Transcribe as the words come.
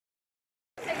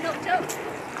Watch out.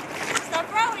 Stop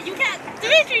throwing. You can't.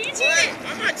 Dimitri, you cheated.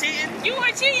 I'm not cheating. You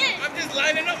are cheating. I'm just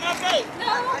lining up my boat. No.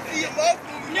 I see your boat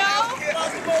moving. No. Get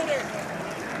off the boulder.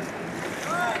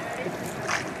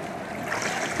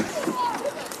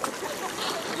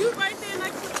 You right there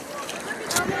next to the wall.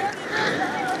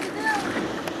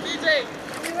 DJ,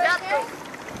 got them.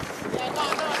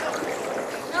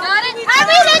 Got it?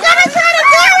 Harvey, they're gonna try to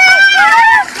do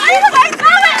it!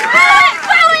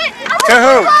 Throw it! To who?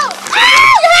 Oh,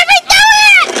 Harvey, throw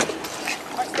it!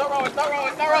 Start rolling, start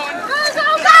rolling, start rolling. Go, go,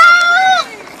 go!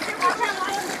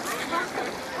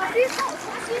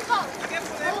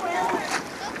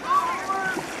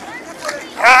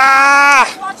 Ah!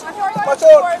 Watch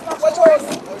yours, watch yours.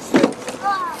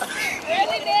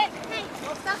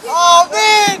 Oh,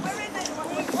 man!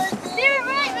 Steer it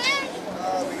right, man!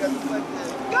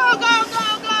 Go, go, go,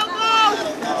 go, go!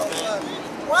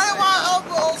 Why do my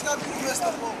uncle always got to be messed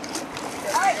up?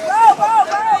 Alright, go, go,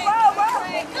 go, go, go!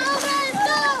 Go, guys,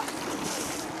 go!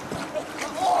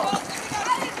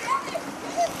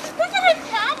 Look at him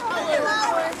paddle! You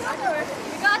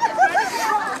got this, ready?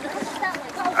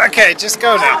 Okay, just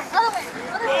go now. Other way,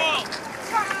 other way.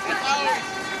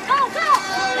 Go, go!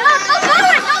 No, go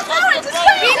forward, just go!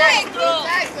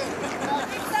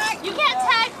 You can't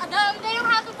tag, no, they don't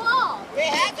have the ball. They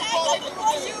had the ball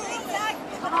before you.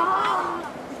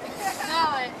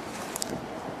 No,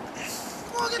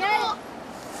 get it.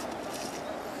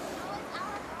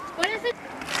 What is it?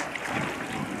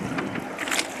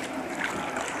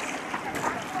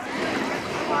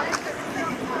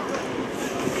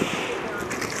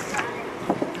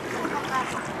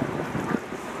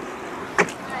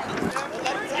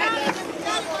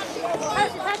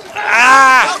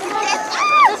 Ah!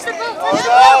 Touch the boat, touch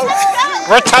the boat.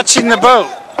 We're touching the boat.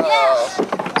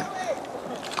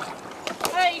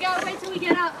 Alright, you gotta wait till we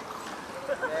get up.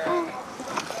 Can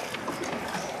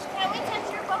we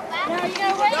touch your boat back? No, you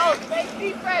gotta wait. No, make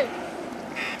deep first.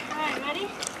 Alright, ready?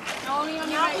 No, only on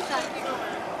your right side.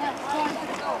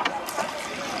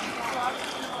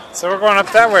 So we're going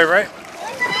up that way, right?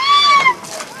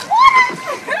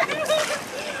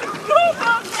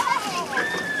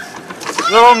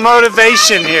 Little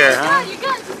motivation here, huh? You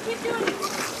got it, just keep doing it. Turn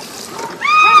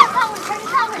it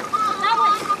that way, that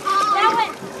way. That way.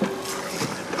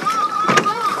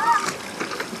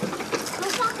 Go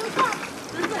stop, go stop.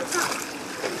 That's it, stop.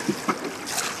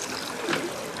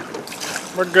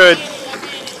 We're good.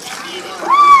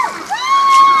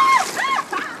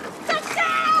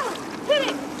 Touchdown! Hit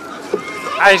it!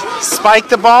 I spiked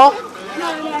the ball?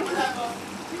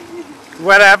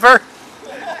 Whatever.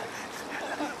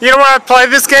 You don't want to play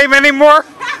this game anymore?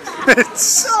 What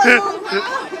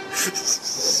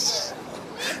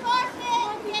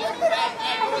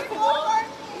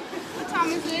time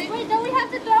is it? Wait, don't we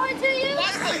have to throw it to you?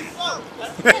 That's how you float.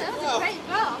 Yeah, that was a great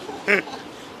throw.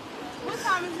 What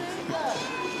time is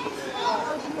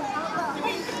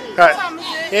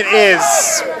it? It is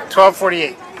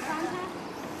 12:48.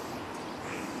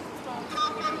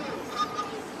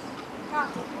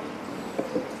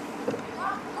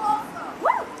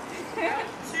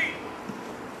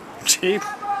 Cheap.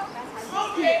 That's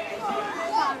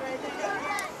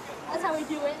how we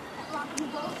do it.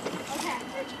 Okay.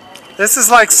 This is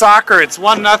like soccer. It's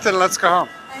 1-0. Let's go home.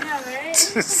 I know, right?